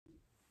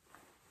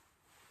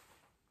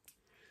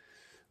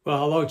Well,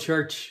 hello,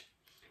 church.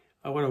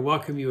 I want to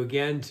welcome you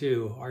again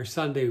to our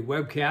Sunday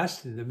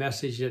webcast and the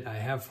message that I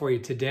have for you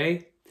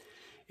today.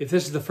 If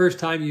this is the first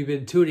time you've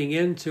been tuning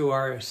in to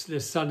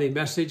this Sunday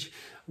message,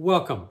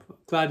 welcome.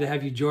 Glad to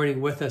have you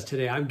joining with us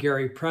today. I'm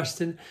Gary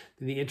Preston,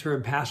 the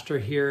Interim Pastor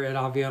here at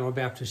Aviano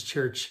Baptist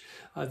Church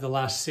the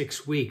last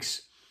 6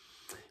 weeks.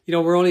 You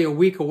know, we're only a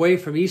week away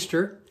from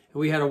Easter,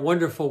 and we had a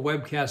wonderful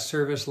webcast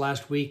service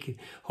last week.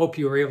 Hope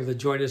you were able to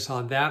join us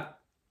on that.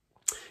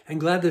 And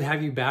glad to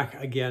have you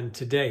back again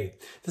today.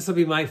 This will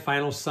be my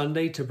final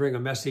Sunday to bring a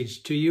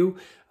message to you.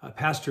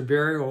 Pastor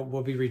Barry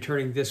will be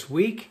returning this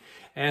week,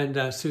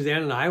 and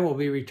Suzanne and I will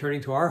be returning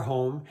to our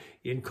home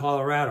in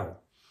Colorado.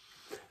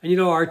 And you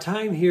know, our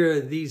time here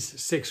these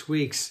 6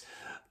 weeks,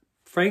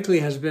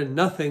 frankly, has been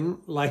nothing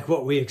like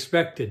what we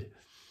expected.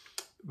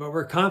 But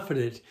we're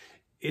confident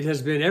it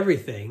has been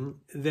everything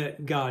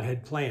that God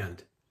had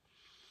planned.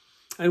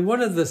 And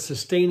one of the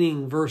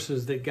sustaining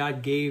verses that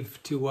God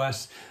gave to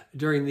us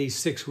during these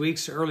 6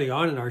 weeks early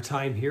on in our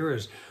time here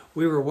is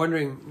we were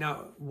wondering,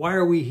 now, why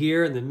are we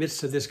here in the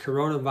midst of this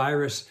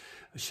coronavirus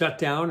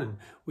shutdown and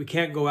we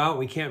can't go out,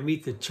 we can't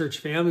meet the church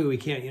family, we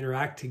can't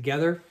interact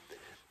together?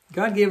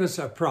 God gave us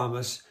a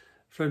promise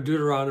from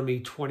Deuteronomy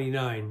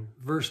 29,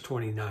 verse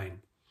 29.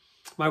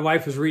 My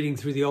wife was reading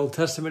through the Old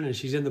Testament and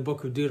she's in the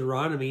book of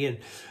Deuteronomy and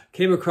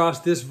came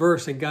across this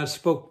verse, and God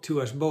spoke to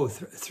us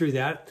both through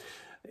that.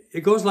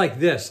 It goes like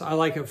this. I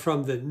like it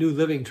from the New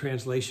Living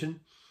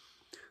Translation.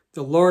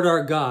 The Lord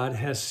our God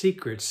has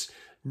secrets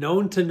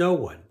known to no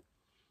one.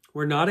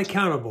 We're not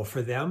accountable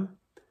for them,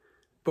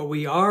 but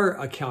we are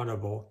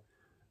accountable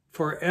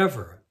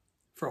forever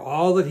for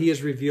all that he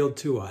has revealed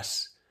to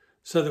us,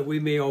 so that we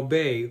may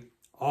obey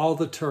all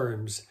the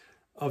terms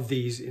of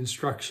these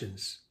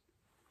instructions.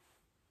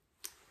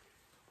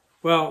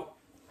 Well,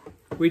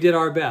 we did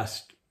our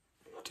best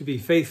to be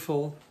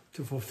faithful,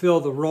 to fulfill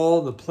the role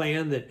and the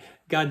plan that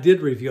God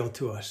did reveal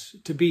to us,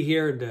 to be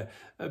here and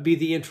to be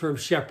the interim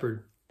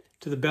shepherd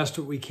to the best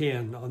that we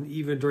can,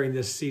 even during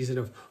this season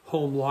of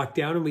home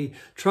lockdown. And we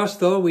trust,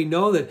 though, we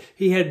know that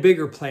he had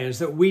bigger plans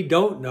that we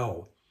don't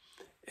know.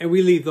 And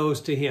we leave those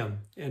to him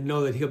and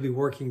know that he'll be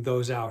working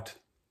those out.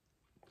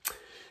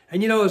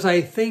 And you know, as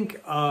I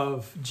think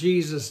of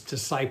Jesus'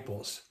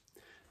 disciples,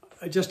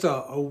 just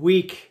a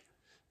week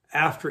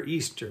after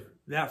Easter,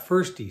 that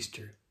first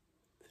Easter,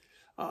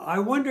 I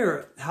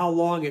wonder how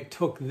long it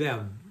took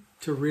them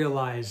to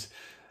realize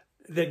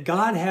that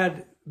God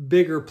had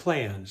bigger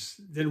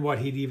plans than what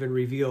he'd even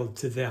revealed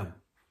to them.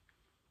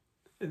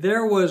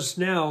 There was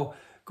now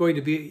going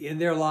to be in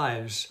their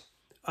lives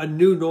a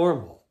new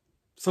normal,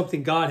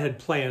 something God had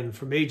planned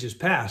from ages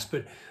past,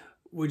 but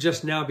would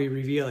just now be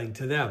revealing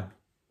to them.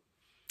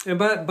 And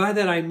by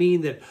that I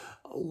mean that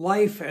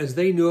life as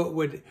they knew it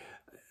would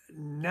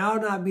now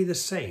not be the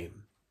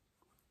same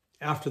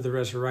after the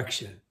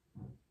resurrection.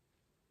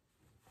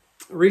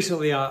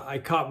 Recently, I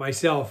caught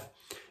myself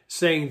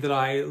saying that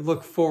I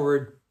look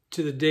forward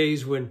to the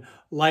days when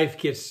life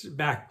gets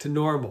back to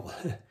normal.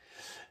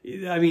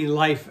 I mean,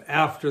 life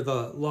after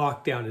the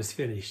lockdown is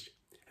finished.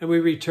 And we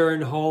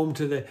return home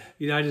to the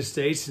United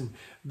States and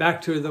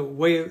back to the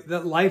way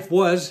that life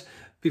was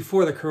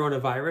before the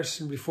coronavirus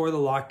and before the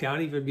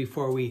lockdown, even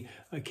before we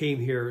came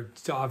here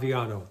to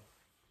Aviano.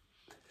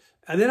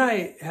 And then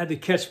I had to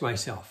catch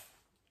myself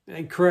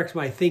and correct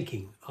my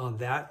thinking on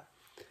that,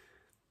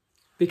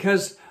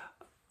 because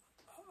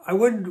I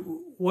wouldn't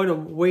want to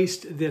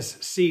waste this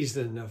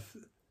season of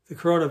the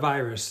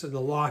coronavirus and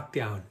the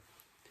lockdown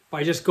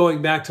by just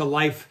going back to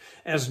life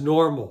as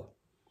normal.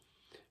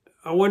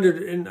 I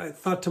wondered, and I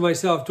thought to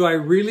myself, do I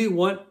really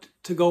want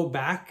to go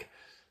back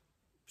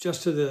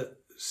just to the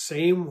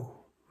same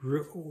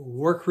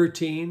work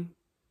routine,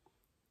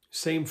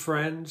 same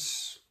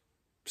friends,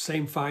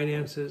 same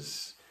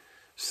finances,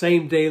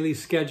 same daily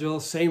schedule,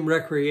 same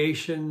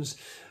recreations,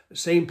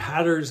 same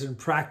patterns and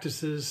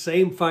practices,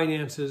 same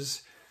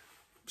finances,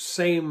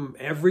 same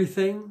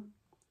everything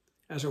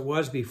as it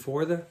was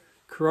before the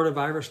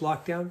coronavirus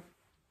lockdown?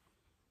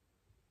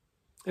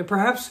 And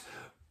perhaps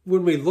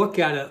when we look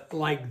at it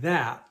like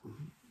that,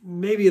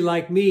 maybe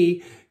like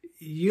me,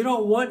 you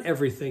don't want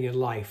everything in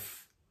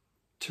life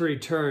to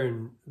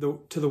return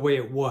to the way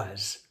it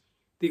was,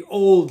 the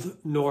old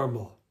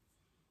normal.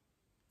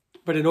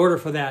 But in order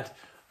for that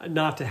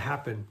not to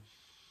happen,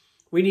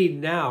 we need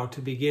now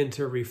to begin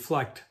to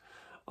reflect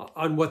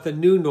on what the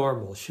new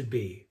normal should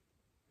be.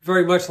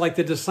 Very much like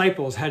the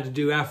disciples had to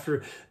do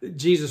after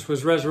Jesus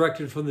was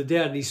resurrected from the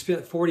dead, and he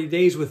spent 40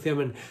 days with them,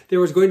 and there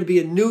was going to be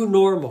a new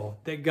normal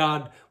that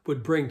God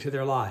would bring to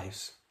their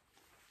lives.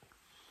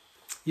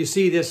 You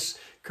see, this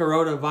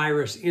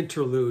coronavirus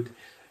interlude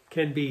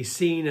can be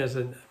seen as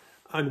an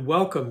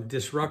unwelcome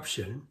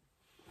disruption,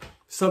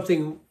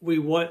 something we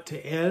want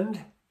to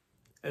end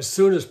as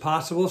soon as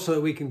possible so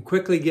that we can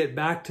quickly get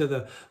back to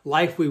the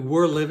life we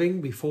were living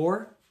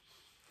before.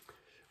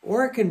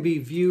 Or it can be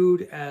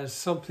viewed as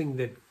something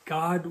that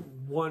God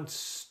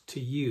wants to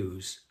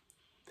use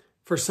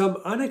for some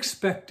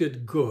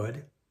unexpected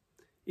good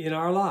in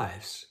our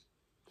lives.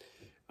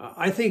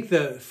 I think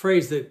the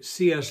phrase that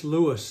C.S.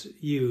 Lewis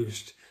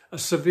used A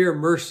severe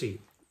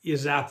mercy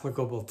is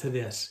applicable to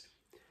this.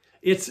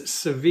 It's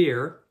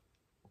severe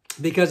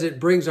because it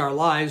brings our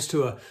lives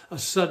to a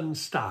sudden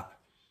stop.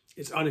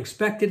 It's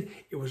unexpected,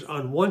 it was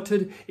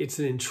unwanted, it's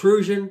an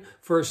intrusion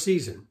for a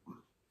season.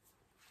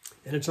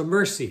 And it's a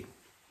mercy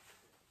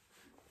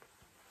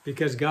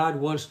because God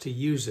wants to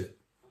use it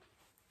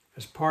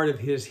as part of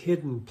his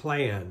hidden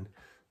plan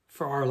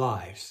for our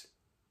lives.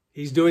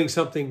 He's doing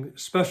something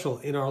special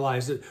in our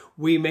lives that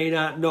we may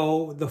not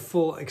know the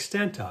full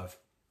extent of,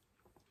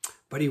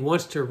 but he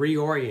wants to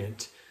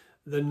reorient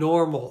the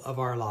normal of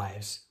our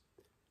lives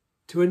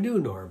to a new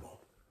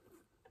normal.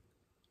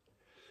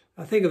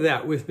 Now think of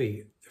that with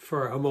me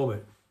for a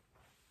moment.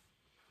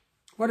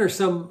 What are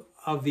some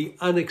of the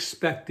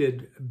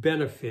unexpected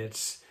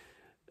benefits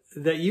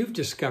that you've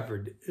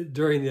discovered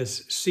during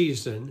this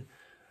season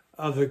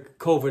of the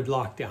COVID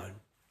lockdown?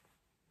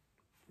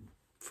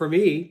 For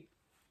me,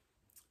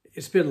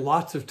 it's been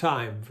lots of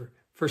time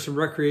for some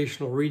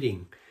recreational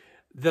reading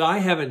that I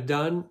haven't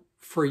done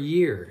for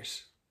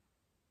years.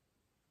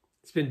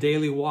 It's been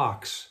daily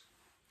walks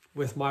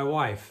with my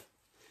wife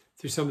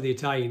through some of the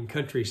Italian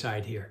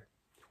countryside here.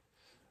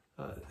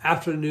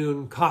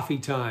 Afternoon coffee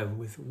time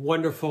with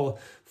wonderful,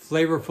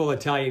 flavorful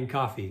Italian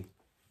coffee.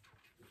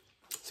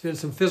 It's been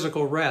some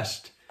physical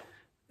rest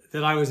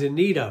that I was in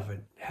need of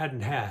and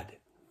hadn't had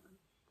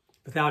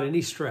without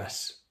any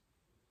stress.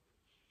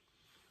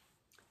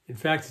 In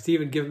fact, it's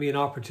even given me an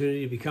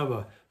opportunity to become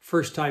a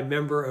first-time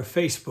member of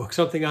Facebook,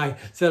 something I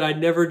said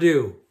I'd never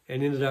do,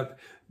 and ended up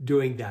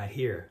doing that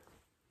here.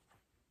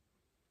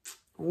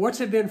 What's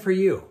it been for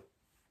you?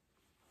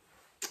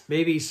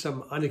 Maybe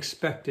some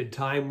unexpected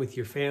time with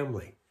your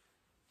family.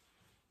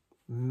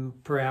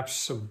 Perhaps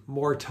some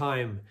more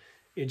time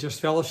in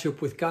just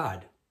fellowship with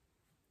God,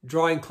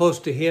 drawing close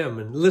to him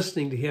and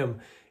listening to him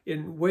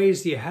in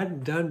ways that you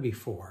hadn't done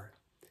before,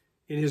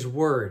 in his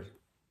word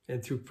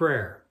and through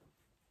prayer.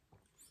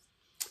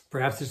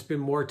 Perhaps it's been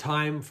more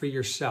time for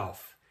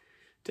yourself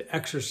to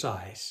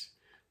exercise,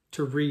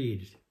 to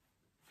read,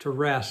 to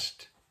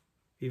rest,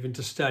 even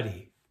to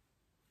study.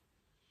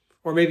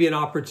 Or maybe an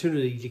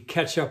opportunity to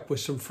catch up with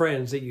some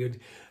friends that you'd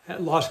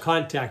lost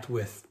contact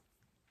with.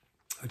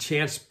 A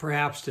chance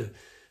perhaps to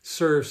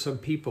serve some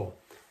people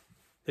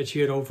that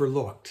you had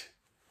overlooked.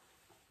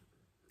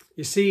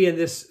 You see, in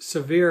this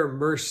severe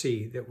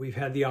mercy that we've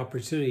had the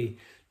opportunity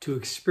to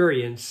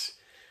experience,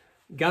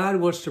 God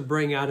wants to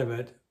bring out of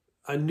it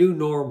a new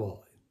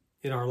normal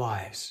in our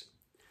lives.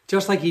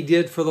 Just like he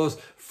did for those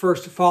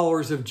first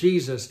followers of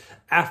Jesus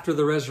after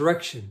the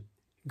resurrection.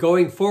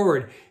 Going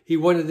forward, he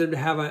wanted them to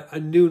have a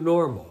new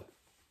normal.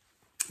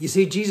 You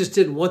see, Jesus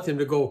didn't want them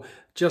to go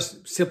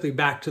just simply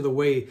back to the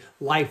way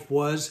life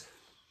was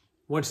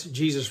once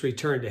Jesus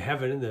returned to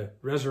heaven and the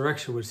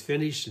resurrection was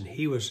finished and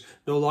he was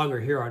no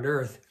longer here on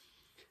earth.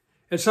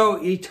 And so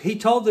he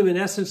told them in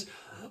essence,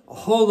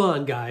 hold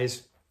on,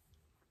 guys,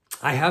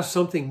 I have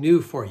something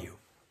new for you.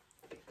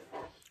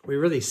 We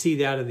really see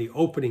that in the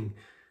opening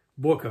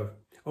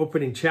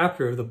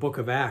chapter of the book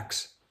of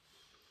Acts.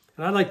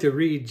 And I'd like to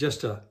read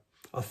just a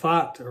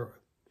thought or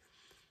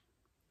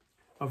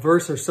a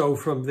verse or so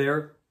from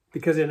there,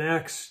 because in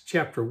Acts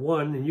chapter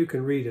 1, and you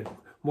can read it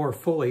more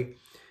fully,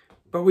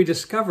 but we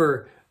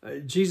discover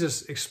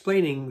Jesus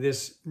explaining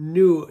this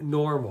new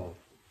normal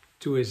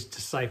to his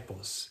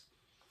disciples,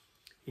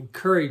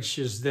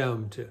 encourages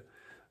them to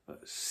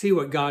see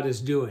what God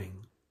is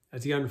doing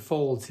as he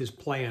unfolds his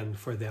plan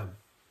for them.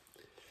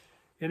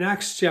 In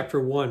Acts chapter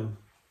 1,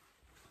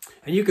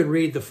 and you can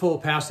read the full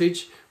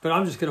passage, but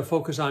I'm just going to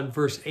focus on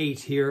verse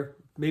 8 here,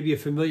 maybe a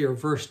familiar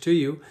verse to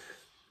you.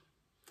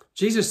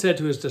 Jesus said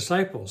to his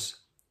disciples,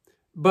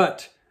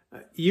 "But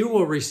you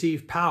will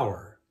receive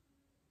power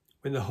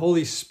when the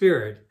Holy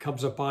Spirit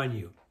comes upon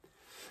you,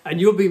 and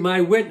you'll be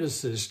my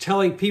witnesses,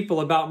 telling people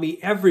about me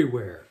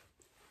everywhere,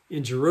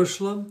 in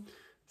Jerusalem,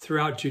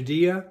 throughout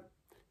Judea,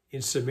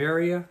 in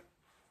Samaria,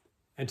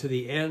 and to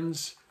the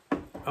ends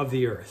of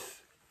the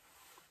earth."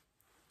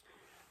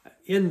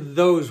 In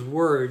those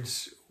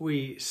words,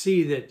 we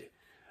see that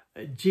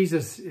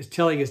Jesus is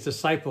telling his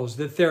disciples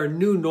that their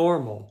new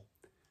normal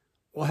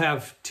will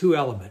have two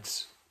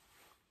elements.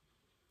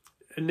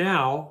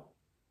 Now,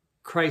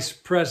 Christ's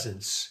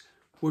presence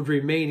would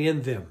remain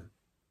in them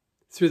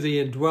through the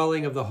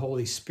indwelling of the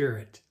Holy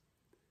Spirit.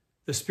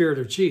 The Spirit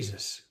of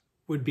Jesus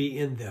would be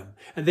in them,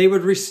 and they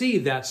would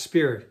receive that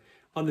Spirit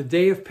on the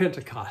day of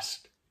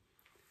Pentecost.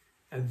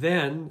 And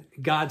then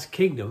God's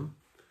kingdom,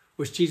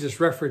 which Jesus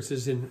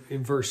references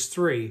in verse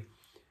 3,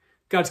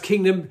 God's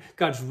kingdom,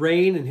 God's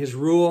reign and his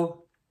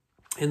rule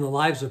in the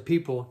lives of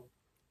people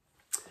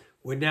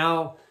would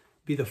now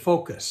be the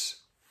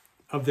focus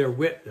of their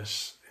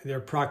witness, their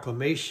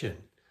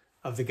proclamation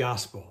of the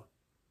gospel.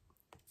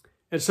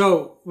 And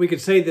so we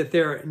could say that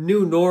their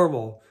new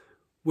normal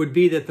would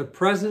be that the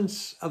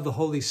presence of the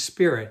Holy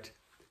Spirit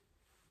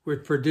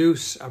would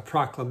produce a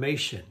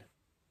proclamation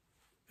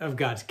of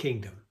God's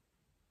kingdom.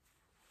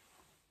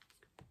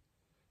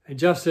 And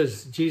just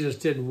as Jesus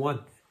didn't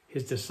want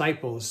his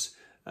disciples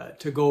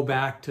to go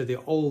back to the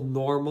old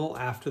normal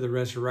after the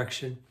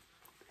resurrection,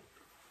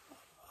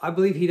 I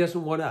believe he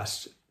doesn't want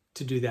us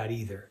to do that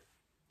either.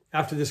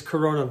 After this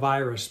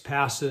coronavirus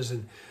passes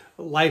and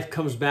life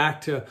comes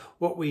back to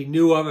what we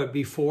knew of it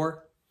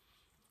before.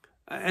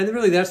 And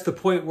really, that's the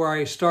point where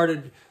I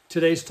started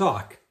today's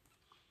talk.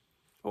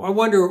 I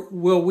wonder,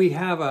 will we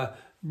have a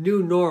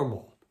new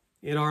normal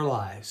in our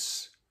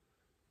lives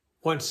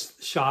once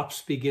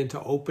shops begin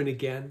to open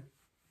again?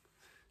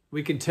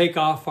 We can take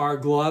off our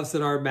gloves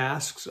and our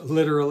masks,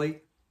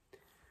 literally.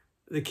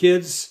 The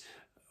kids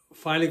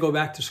finally go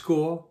back to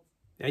school.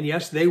 And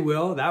yes, they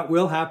will. That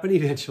will happen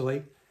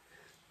eventually.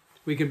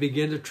 We can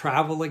begin to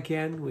travel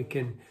again. We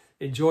can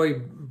enjoy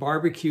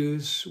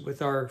barbecues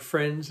with our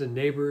friends and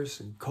neighbors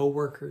and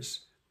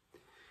coworkers.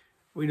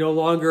 We no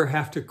longer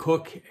have to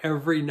cook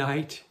every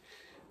night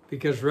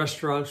because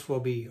restaurants will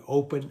be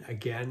open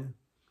again.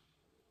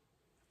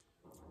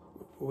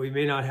 We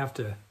may not have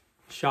to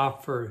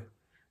shop for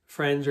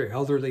friends or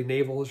elderly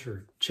neighbors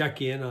or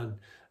check in on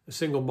a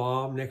single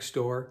mom next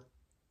door.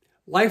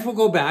 Life will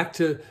go back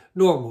to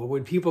normal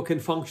when people can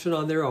function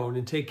on their own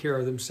and take care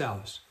of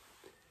themselves.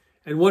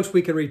 And once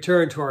we can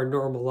return to our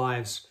normal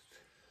lives,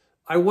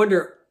 I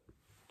wonder,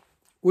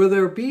 will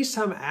there be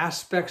some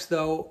aspects,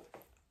 though,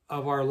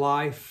 of our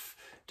life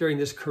during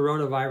this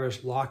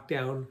coronavirus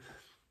lockdown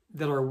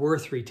that are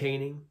worth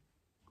retaining?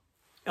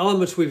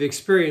 Elements we've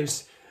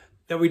experienced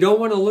that we don't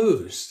want to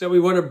lose, that we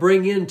want to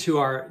bring into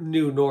our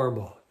new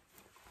normal.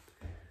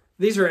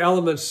 These are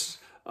elements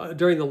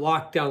during the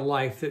lockdown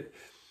life that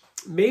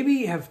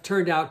maybe have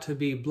turned out to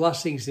be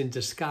blessings in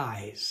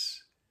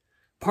disguise.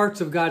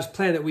 Parts of God's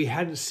plan that we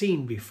hadn't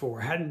seen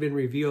before, hadn't been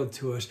revealed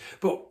to us,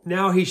 but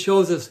now he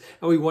shows us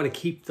and we want to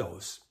keep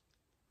those.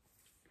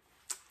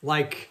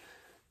 Like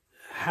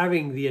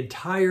having the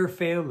entire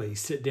family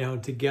sit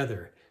down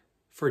together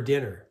for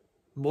dinner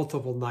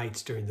multiple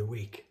nights during the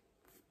week.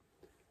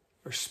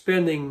 Or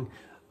spending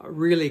a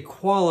really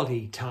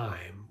quality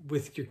time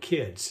with your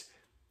kids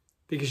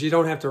because you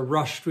don't have to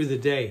rush through the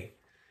day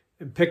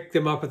and pick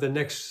them up at the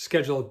next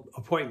scheduled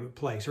appointment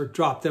place or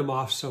drop them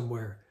off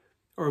somewhere.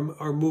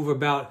 Or move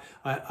about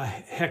a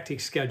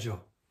hectic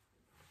schedule.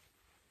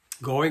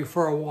 Going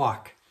for a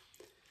walk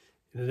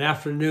in an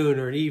afternoon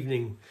or an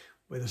evening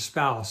with a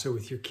spouse or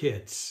with your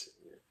kids.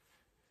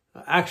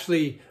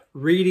 Actually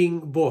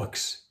reading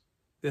books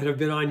that have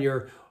been on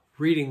your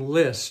reading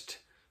list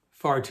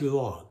far too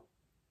long.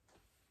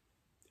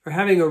 Or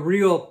having a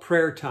real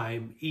prayer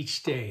time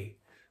each day,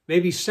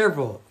 maybe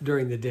several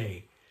during the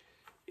day,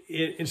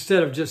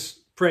 instead of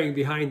just praying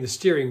behind the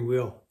steering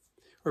wheel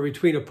or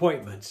between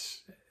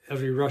appointments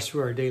as we rush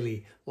through our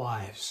daily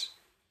lives.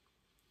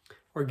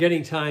 Or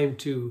getting time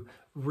to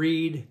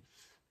read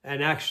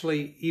and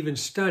actually even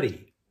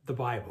study the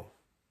Bible.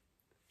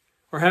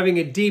 Or having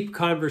a deep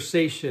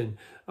conversation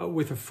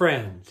with a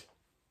friend.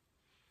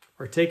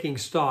 Or taking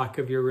stock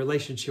of your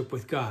relationship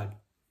with God.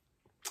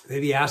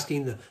 Maybe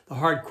asking the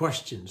hard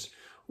questions.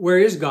 Where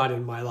is God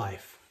in my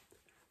life?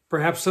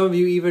 Perhaps some of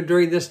you, even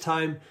during this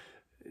time,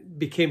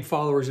 became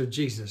followers of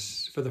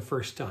Jesus for the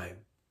first time.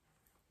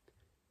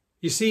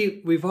 You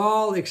see, we've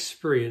all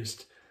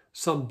experienced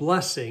some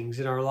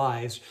blessings in our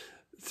lives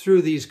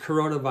through these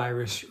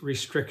coronavirus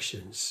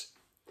restrictions.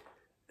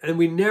 And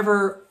we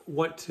never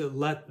want to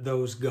let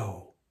those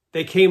go.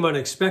 They came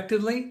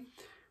unexpectedly,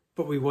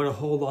 but we want to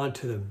hold on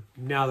to them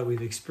now that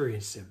we've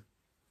experienced them.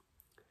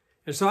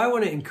 And so I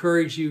want to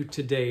encourage you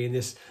today in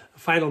this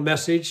final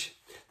message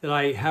that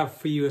I have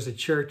for you as a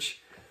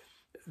church,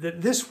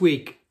 that this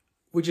week,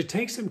 would you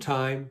take some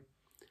time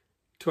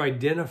to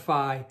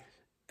identify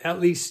at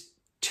least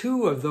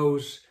two of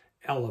those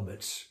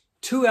elements,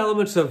 two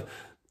elements of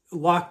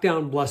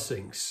lockdown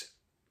blessings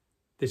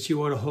that you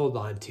want to hold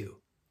on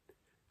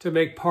to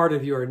make part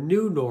of your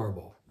new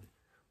normal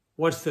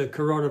once the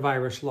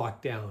coronavirus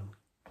lockdown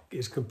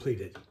is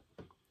completed.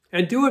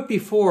 And do it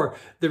before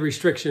the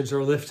restrictions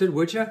are lifted,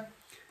 would you?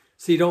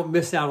 So you don't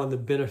miss out on the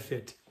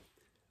benefit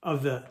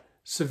of the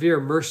severe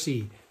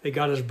mercy that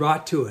God has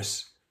brought to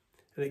us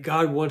and that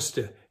God wants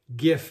to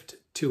gift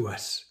to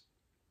us.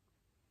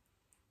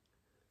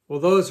 Well,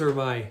 those are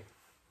my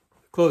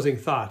closing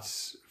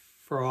thoughts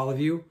for all of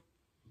you.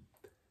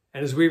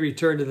 And as we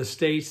return to the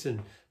States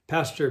and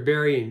Pastor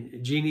Barry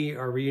and Jeannie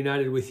are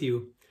reunited with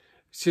you,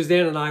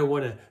 Suzanne and I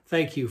want to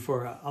thank you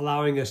for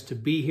allowing us to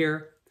be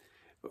here.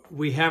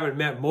 We haven't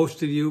met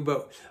most of you,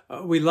 but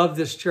we love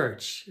this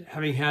church,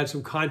 having had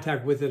some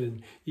contact with it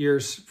in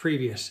years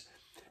previous.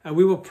 And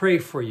we will pray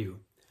for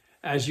you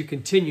as you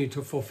continue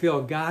to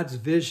fulfill God's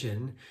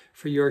vision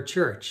for your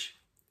church,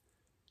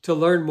 to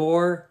learn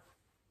more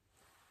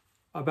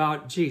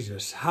about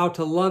Jesus, how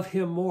to love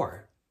him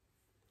more,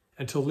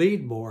 and to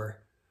lead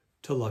more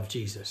to love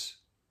Jesus.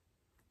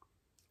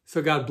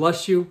 So God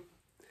bless you.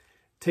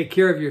 Take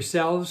care of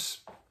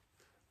yourselves.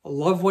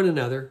 Love one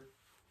another.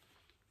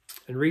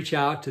 And reach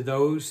out to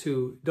those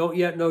who don't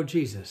yet know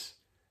Jesus.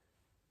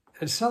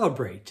 And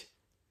celebrate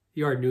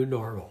your new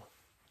normal.